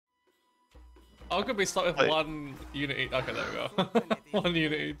I could be stuck with Wait. one unit each. Okay, there we go. One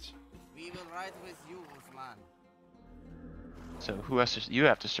unit each. We will ride with you, Usman. So who has to? You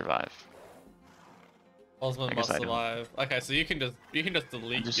have to survive. Osman I guess must I don't. survive. Okay, so you can just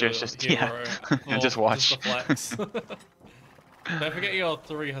delete Just- your just- hero yeah. for And just watch. the flex. Don't forget your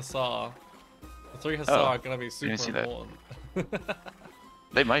 3 Hussar. The 3 Hussar Oh, are gonna be super see that. important.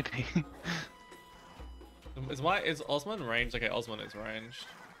 They might be. Is Osman ranged? Okay, Osman is ranged.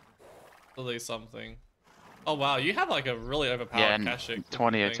 At least something. Oh wow, you have like a really overpowered Yeah, and Kashyyyk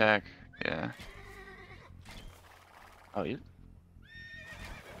 20 thing. attack. Yeah. Oh, you?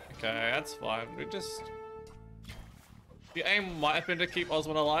 Okay, that's fine. We just... The aim might have been to keep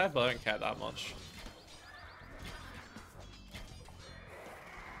Osman alive, but I don't care that much.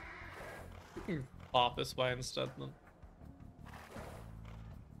 We can path this way instead then.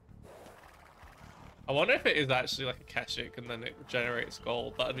 I wonder if it is actually like a Kashyyyk and then it generates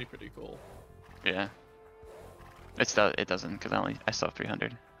gold. That'd be pretty cool. Yeah. It doesn't because I still have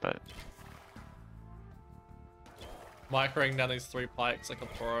 300, but Microing down these 3 pikes like a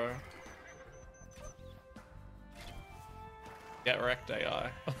pro. Get wrecked, AI.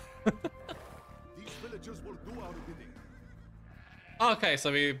 These villagers will do our bidding. Okay,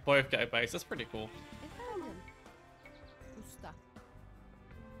 so we both get a base. That's pretty cool. Efendim. Usta.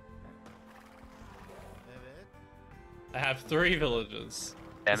 I have 3 villagers.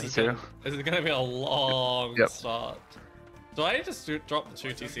 yeah, me too. This is gonna be a long Yep. start. Do I just drop the 2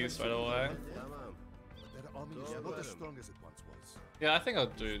 TCs straight away? Their army is not as strong as it once was. Yeah, I think I'll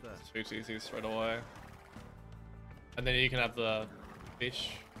do 2 TCs straight away. And then you can have the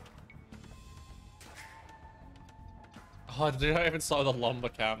fish. Oh, did I even start with a lumber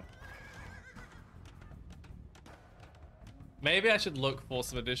camp? Maybe I should look for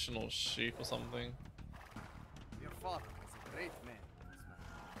some additional sheep or something. Your father was a great man,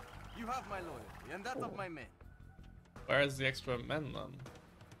 Usman. You have my loyalty and that of my men. Where is the extra men then?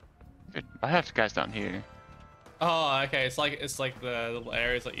 Good. I have guys down here. Oh, okay. It's like the little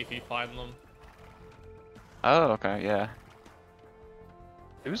areas like if you find them. Oh, okay, yeah.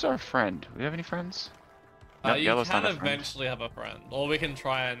 Who's our friend? Do we have any friends? Nope, You Yellow's can not a friend. eventually have a friend, or we can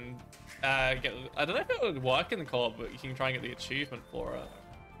try and get. I don't know if it would work in the co-op, but you can try and get the achievement for it.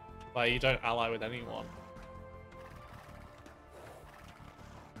 Like you don't ally with anyone.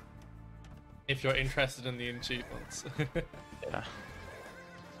 If you're interested in the achievements. Yeah.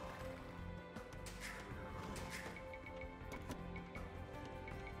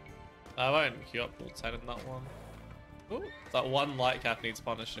 I won't queue up full 10 in that one. Ooh, that one light cap needs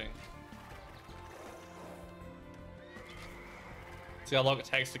punishing. See how long it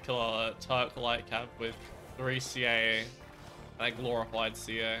takes to kill a Turk light cap with 3 CA and a glorified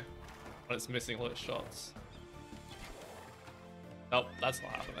CA when it's missing all its shots. Nope, that's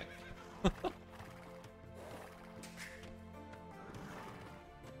not happening.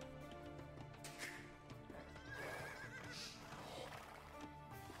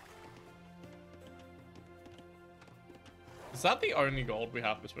 Is that the only gold we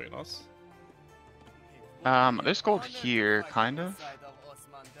have between us? There's gold here, kind of.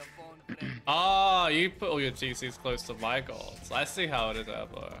 Ah, you put all your TCs close to my golds. I see how it is,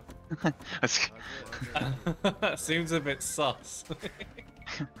 Abo. That's Seems a bit sus.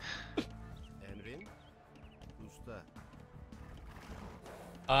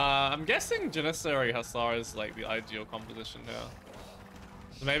 I'm guessing Janissary Hussar is like the ideal composition here.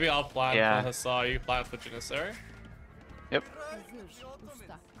 So maybe I'll plan for Hussar, you plan for Janissary? Yep. Hazır.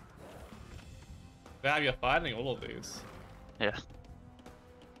 Usta. Damn, you're finding all of these. Yeah.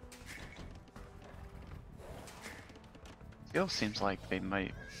 Skill seems like they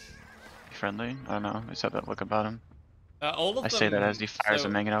might be friendly. I don't know. I just have that look about him. All of I them, say that as he fires so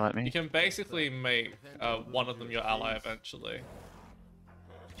a hanging out at you me. can basically make one of them your ally eventually.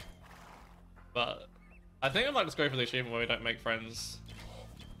 But I think I might just go for the achievement where we don't make friends.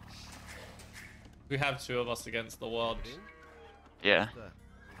 We have 2 of us against the world. Yeah.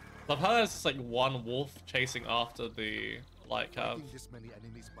 I've heard there's just like one wolf chasing after the light cap. Fighting this many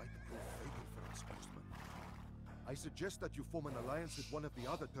enemies might prove fatal for us, Osman. I suggest that you form an alliance with one of the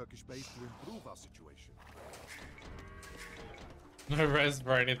other Turkish bases to improve our situation. No res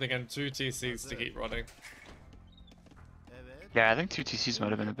for anything and 2 TCs to keep running. Yeah, I think 2 TCs might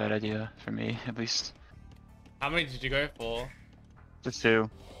have been a bad idea for me, at least. How many did you go for? Just 2.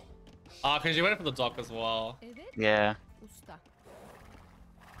 Ah, because you went for the dock as well. Evet. Yeah. Usta.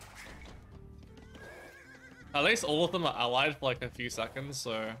 At least all of them are allied for like a few seconds,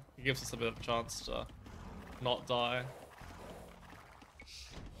 so it gives us a bit of a chance to not die.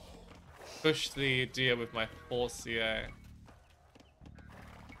 Push the deer with my 4 CA.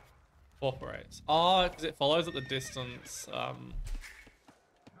 Incorporates. Oh, because it follows at the distance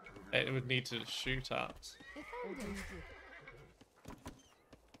it would need to shoot at. Efendim.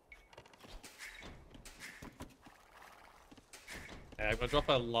 Yeah, I'm gonna drop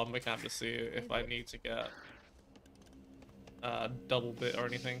a lumber camp to see if I need to get double bit or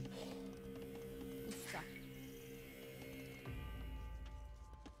anything. Usta.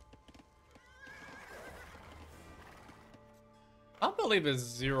 I can't believe there's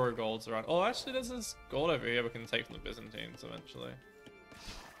 0 golds around. Oh, actually, there's this gold over here we can take from the Byzantines eventually.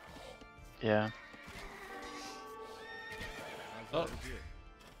 Yeah. Oh,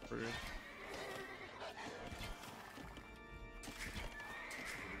 rude.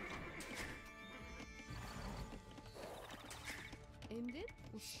 Emrin.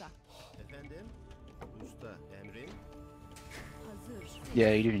 Usta. Efendim? Usta, emrin? Hazır.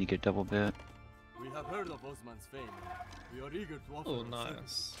 Yeah, you do need to get double bit. We have heard of Osman's fame. We are eager to offer Oh, our service.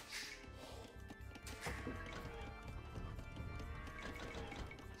 nice.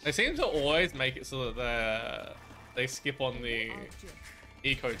 They seem to always make it so that they skip on the Avcı.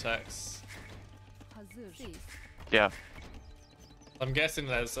 eco text. Hazır. Siz. Yeah. I'm guessing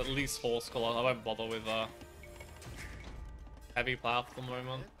there's at least horse color. I won't bother with heavy plow for the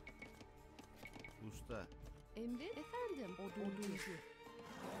moment. Usta, Emrin. Efendim. Oduncu.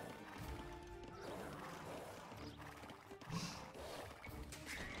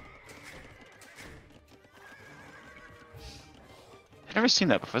 I've never seen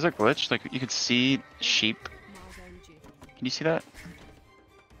that before. Is that a glitch? Like you could see sheep. Madenci. Can you see that?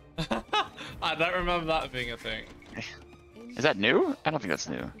 I don't remember that being a thing. Emrin. Is that new? I don't think that's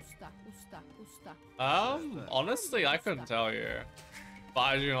new. Usta. Usta. Usta. Honestly, I couldn't tell you, but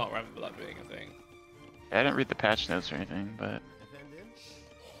I do not remember that being a thing. I didn't read the patch notes or anything, but efendim?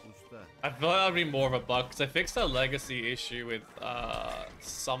 Usta, I feel like that'd be more of a bug because I fixed a legacy issue with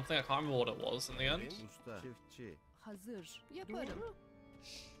something. I can't remember what it was in the end. usta, çiftçi. Hazır. Yaparım.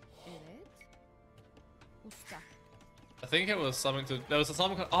 Evet. Usta. I think it was something to. There was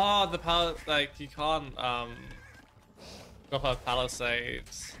something. Oh, the like you can't drop out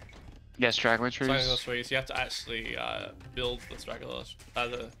palisades. yeah, straggler Straggler trees. trees. You have to actually build the straggler,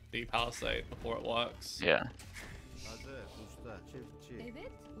 the palisade before it works. Yeah. Hazır, usta, çiftçi.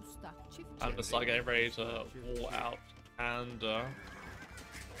 Evet. Usta. Çiftçi. I'm just like getting ready to wall out and Evet,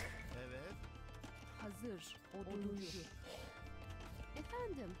 Hazır. Oduncu.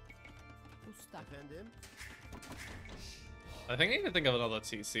 Efendim. Usta. efendim? I think I need to think of another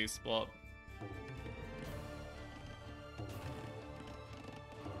TC spot.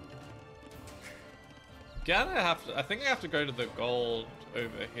 I think I have to go to the gold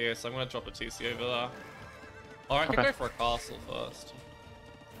over here, so I'm gonna drop a TC over there. Or I can Okay. go for a castle first.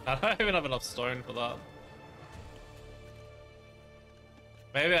 I don't even have enough stone for that.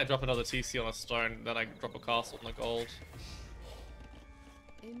 Maybe I drop another TC on a stone, then I drop a castle on the gold.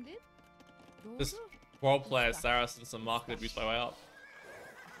 Emrin. Doğru. Just world player Saracens and market abuse my way up.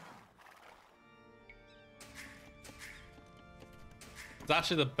 It's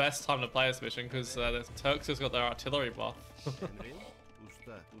actually the best time to play this mission because the Turks has got their artillery buff. Emrin?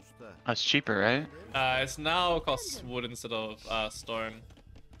 Usta, usta. That's cheaper, right? It's now costs wood instead of stone.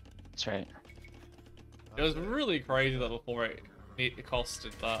 That's right. It was really crazy that before it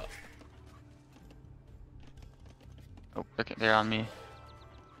costed that. Oh, okay, they're on me.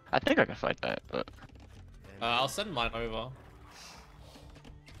 I think I can fight that, but I'll send mine over.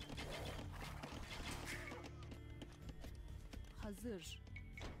 Hazır.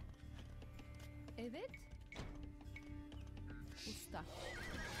 Evet. Usta.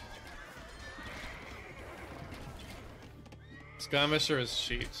 Skirmisher is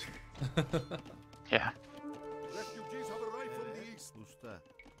sheet. yeah. Refugees have arrived from the east. Usta,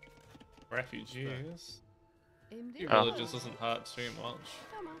 Refugees. Emrin. Few Oh. villages doesn't hurt too much.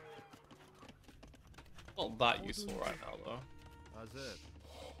 Tamam. Not that useful right now though. hazır.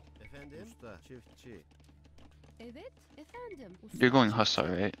 Efendim? Usta, çiftçi. Evet. Efendim. Usta. You're going Hussar,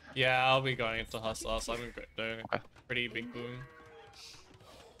 right? Yeah, I'll be going into Hussar, so I'm doing a pretty big boom.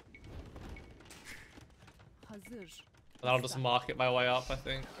 Hazır. And I'll just market my way up, I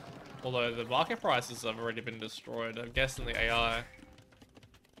think. Although the market prices have already been destroyed. I'm guessing the AI.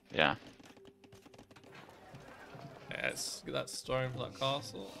 Yeah. Yeah, let's get that stone for that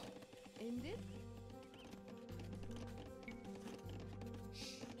castle. Emrin.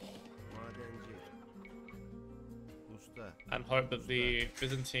 Madenci. Usta, And hope that the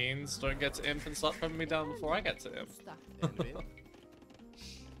Byzantines don't get to imp and start putting me down before I get to imp. Usta. emrin?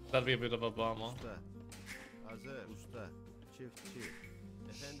 That'd be a bit of a bummer. Usta, hazır. Usta, çiftçi.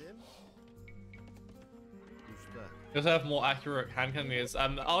 Efendim? Just have more accurate hand cannoneers. I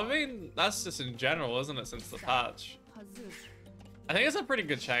mean, that's just in general, isn't it, since the patch? Hazır. I think it's a pretty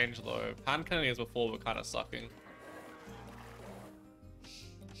good change, though. Hand cannoneers before were kind of sucking.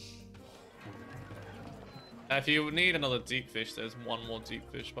 If you need another deep fish, there's one more deep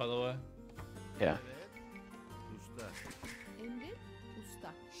fish, by the way. Yeah. Usta. Emrin.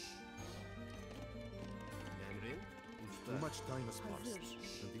 Usta. Emrin. Too Usta. much time has passed,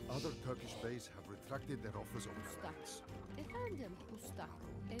 Hazır. and the other Turkish base have retracted their offers of Usta. alliance. Efendim. Usta.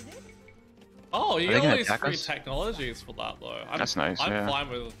 Evet. Oh, you Are they get all gonna these attack free us? technologies for that, though. That's nice, I'm yeah. fine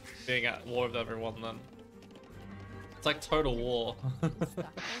with being at war with everyone, then. It's like total war. Usta.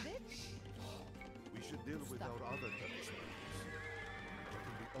 Evet. We should deal with our other Turkish enemies. There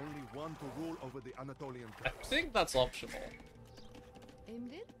can be only one to rule over the Anatolian I Turks. think that's optional.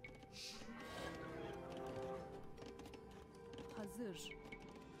 Emrin. Hazır.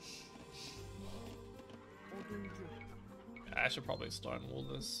 Oduncu. I should probably stonewall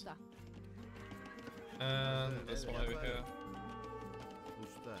this. Usta. And this one over here.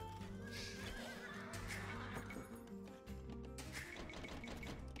 Usta.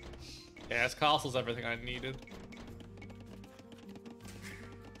 Yeah, this castle's everything I needed.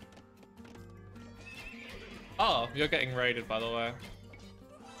 Oh, you're getting raided, by the way.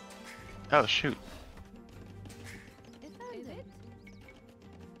 Oh shoot. Efendim.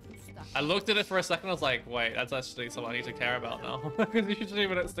 Usta. I looked at it for a second, I was like, wait, that's actually something I need to care about now. Because usually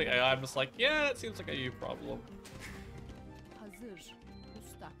when it's the AI, I'm just like, yeah, that seems like a you problem. Hazır.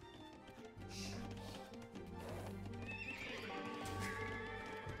 Usta.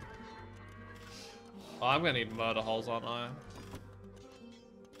 Oh, I'm gonna need murder holes, aren't I?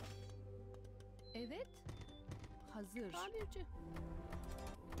 Evet. Hazır. Tamirci.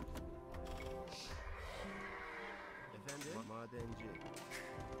 Efendim? Madenci.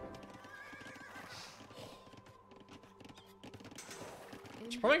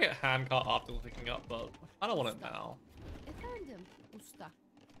 Should probably get handcart after picking up, but I don't want it now. Efendim. Usta.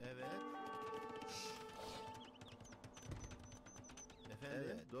 Evet. Efendim?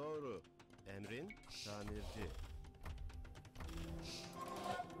 Evet, doğru. Emrin, tamirci.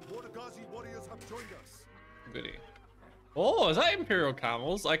 More Ghazi warriors have joined us. Goody. Oh, is that Imperial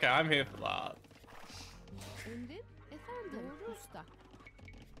camels? Okay, I'm here for that. Emrin. Efendim. Usta.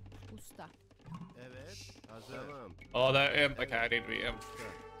 Usta. Evet, hazır. Tamam. Oh, they're imp. Okay, I need to be imp. Usta.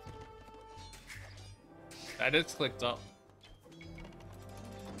 I just clicked up.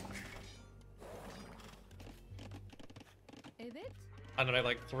 Evet. I don't know,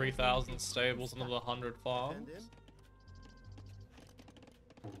 like 3,000 stables, another 100 farms. Efendim?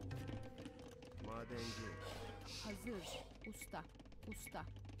 Madenci. Hazır. Usta. Usta.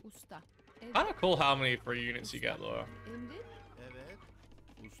 Usta. Evet. Kind of cool how many free units you get though. Emrin. Evet.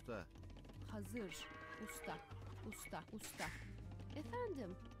 Usta. Hazır. Usta. Usta. Usta.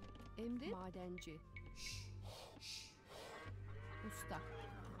 Efendim. Emrin. Madenci. Usta.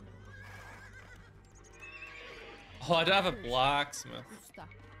 Oh, I don't have a blacksmith. Usta.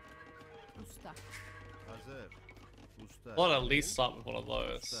 Usta. Hazır. Usta. Well, at least start with one of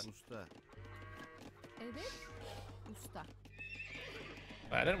those. Usta. Usta. Evet. Usta.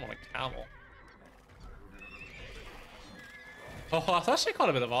 Wait, I didn't want a camel. Oh, that's actually quite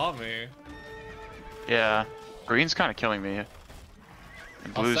a bit of army. Yeah. Green's kind of killing me. And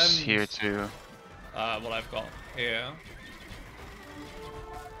I'll blue's send- here too. What I've got here.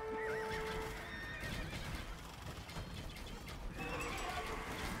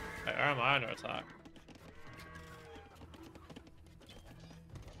 Wait, where am I under attack?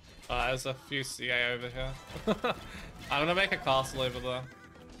 There's a few CA over here. I'm gonna make a castle over there.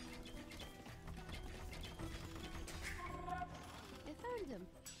 Efendim.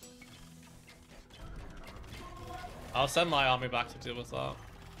 I'll send my army back to deal with that.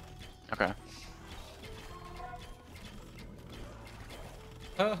 Okay.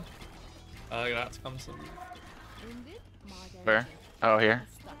 You're gonna have to come soon. Emrin. Madenci. Where? Oh, here.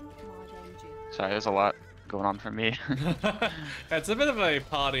 Usta. Madenci. Sorry, there's a lot going on for me. It's a bit of a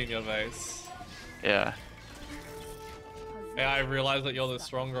party in your base. Yeah. Hazır. Yeah, I realized that you're the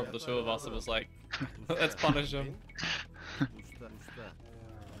stronger of the two of us. It was like, let's punish him. Usta. Usta.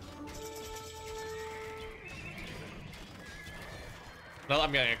 Now that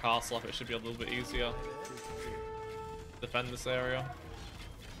I'm getting a castle up, it should be a little bit easier. Defend this area.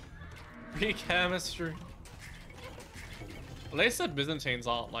 Free chemistry. At least the Byzantines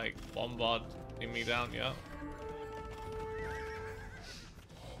aren't like bombarding me down yet.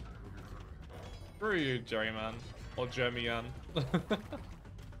 Screw you, Jerryman. Or Jeremy-yan.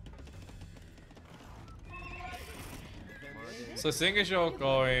 So seeing as you're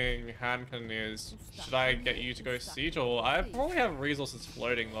going hand cannoneers, should I get you to go siege, or I probably have resources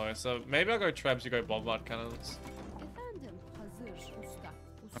floating though, so maybe I'll go trebs, you go bombard cannons. Efendim, hazır usta.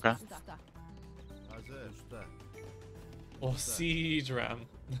 Okay. Usta. Hazır usta. Or siege ram.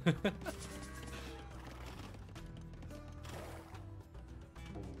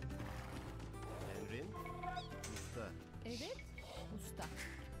 Emrin. Usta. Evet, usta.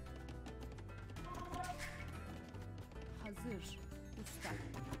 Hazır usta.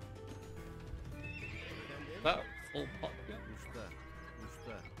 That full pop, yeah. Usta.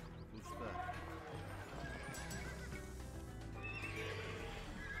 Usta. Usta.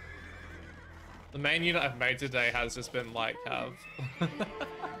 The main unit I've made today has just been like have.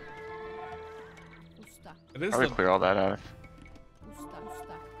 Usta. It is I would the clear all that out. Usta.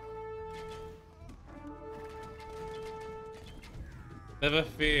 Usta. never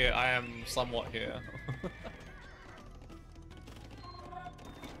fear, I am somewhat here.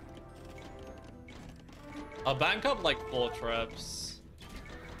 I'll bank up like 4 trebs.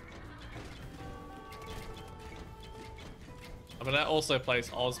 I'm gonna also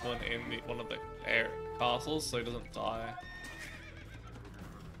place Osmond in one of the air castles so he doesn't die.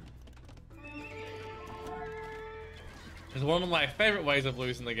 Because one of my favorite ways of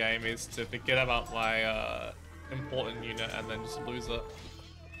losing the game is to forget about my important unit and then just lose it.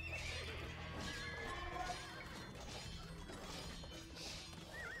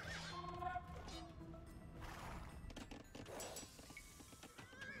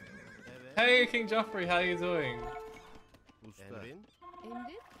 Hey King Joffrey, how you doing? Usta. Emrin.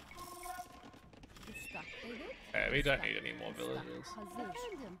 Usta. Evet. Yeah, we don't need usta. any more Usta. villagers. Hazır.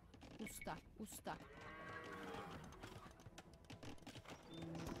 Efendim. Usta. Usta.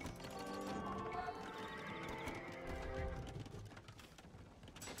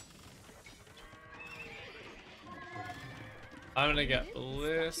 I'm gonna get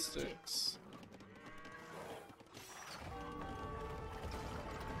ballistics.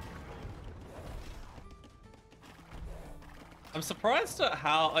 I'm surprised at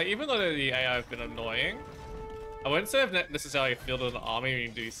how, like, even though the AI have been annoying, I wouldn't say I've necessarily fielded an army you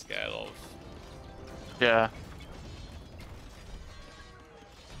do scared of. Yeah.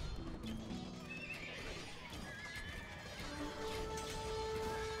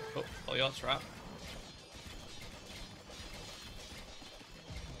 Oh, your trap.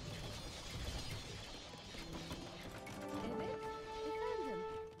 Evet. Efendim.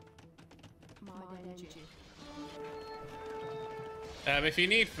 Madenci. If you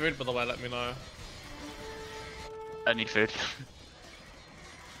need food, by the way, let me know. I need food.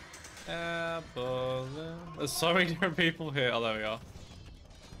 There's so many different people here. Oh, there we are.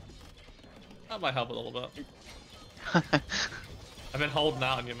 That might help a little bit. I've been holding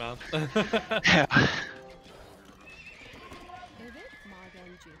out on you, man. Yeah. Evet.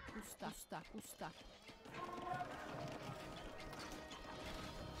 Madenci. Usta. Usta. Usta.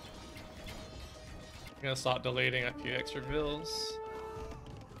 I'm gonna start deleting a few extra bills.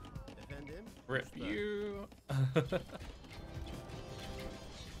 Efendim. Rip Usta. you.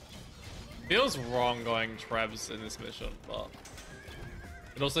 Feels wrong going Trebs in this mission, but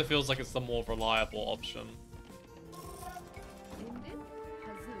it also feels like it's the more reliable option. Emrin.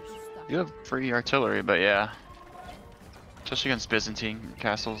 Hazır usta. You have free artillery, but yeah. Especially against Byzantine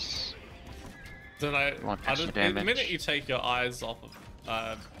castles. Then Want I extra just, the damage. minute you take your eyes off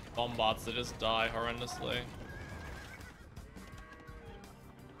of bombards, they just die horrendously.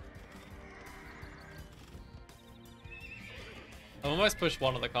 I've almost pushed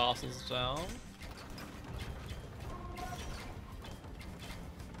one of the castles down.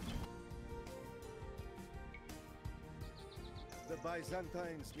 The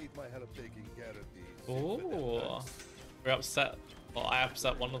Byzantines need my help taking care of these. Ooh. We're upset. Well, I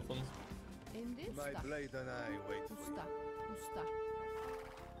upset one of them. Emrin. My Usta. blade and I wait for Usta. Usta.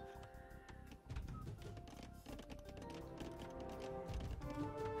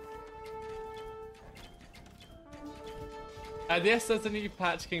 And yes, there's a new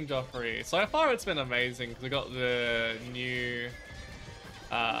patch, King Joffrey. So far, it's been amazing because we got the new,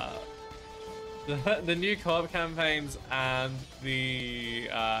 the new co-op campaigns and the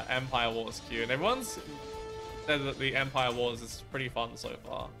Empire Wars queue, and everyone's said that the Empire Wars is pretty fun so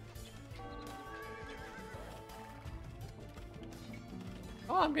far.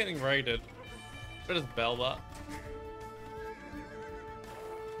 Oh, I'm getting raided. Where does Bell that?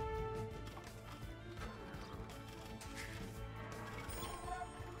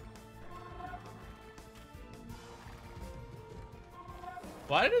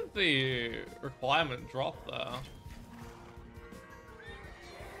 Why did the requirement drop there?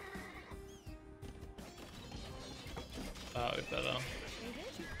 Oh, it better.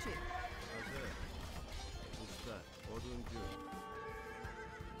 Çıkçı.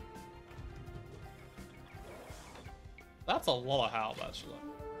 That's a lot of help, actually.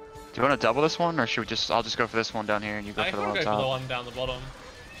 Do you want to double this one, or should we just? I'll just go for this one down here, and you go I for can the one go on for the top. one down the bottom.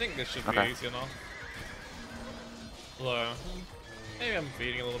 I think this should be Okay. easy enough. Although, maybe I'm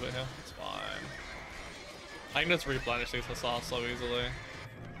feeding a little bit here. It's fine. I can just replenish these missiles so easily.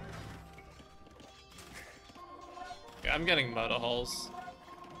 Yeah, I'm getting motor holes.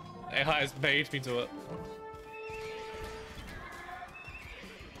 AI has made me do it.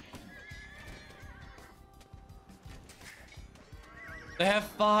 They have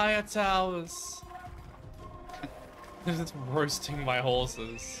fire towers. This is roasting my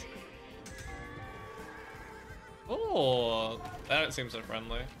horses. Oh, they don't seem so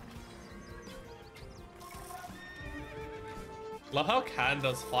friendly. Love how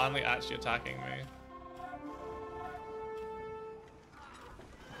Kanda's finally actually attacking me.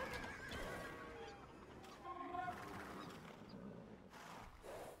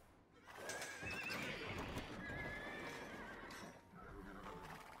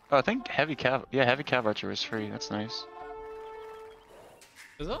 Oh, I think heavy cav. Yeah, heavy cav archer is free. That's nice.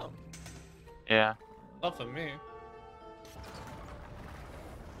 Is it? Yeah. Not for me.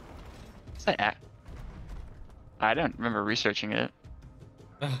 What's that? I don't remember researching it,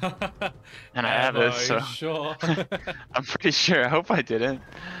 and I have it, so Sure. I'm pretty sure. I hope I didn't.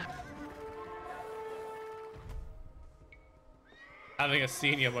 Having a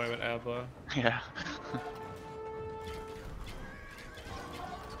senior moment, Erbo. Yeah.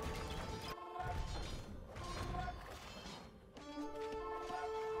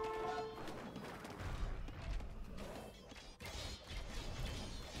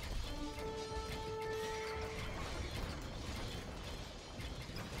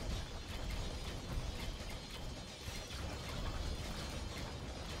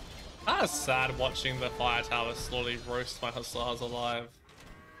 Kinda sad watching the fire tower slowly roast my hussars alive.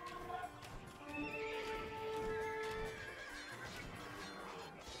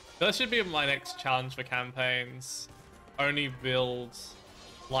 That should be my next challenge for campaigns. Only build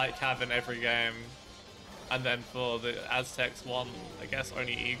light cav in every game. And then for the Aztecs one, I guess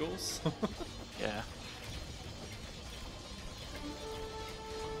only eagles. Yeah.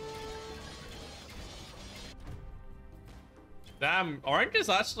 Damn, Orange is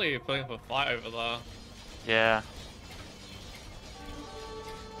actually putting up a fight over there. Yeah.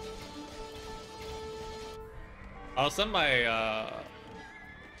 I'll send my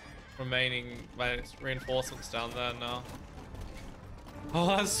my reinforcements down there now.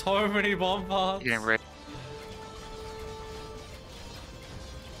 Oh, there's so many bombards. You're getting ready.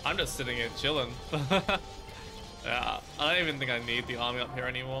 I'm just sitting here chilling. Yeah, I don't even think I need the army up here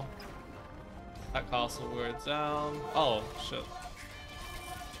anymore. That castle will go down. Oh, shit.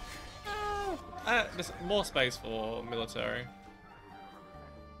 There's more space for military.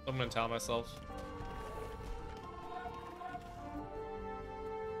 I'm gonna tell myself.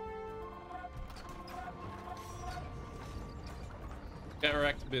 Get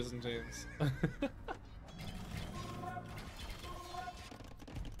wrecked, Byzantines. I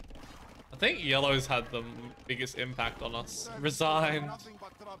think yellow's had the biggest impact on us. Resigned. Nothing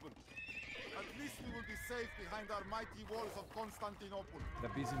but trouble. At least we will be safe behind our mighty walls of Constantinople. The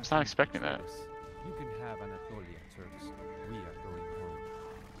I was not expecting that. You can have Anatolia, Turks. We are going home.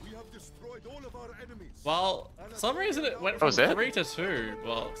 We have destroyed all of our enemies. Well, for some reason it went Oh, from is it? 3 to 2,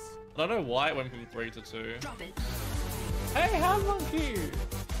 but I don't know why it went from 3 to 2. Drop it. Hey, Hound Monkey!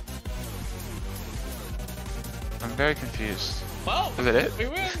 I'm very confused. Well, Is that it? we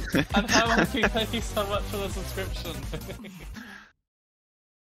win! And Hound Monkey, thank you so much for the subscription.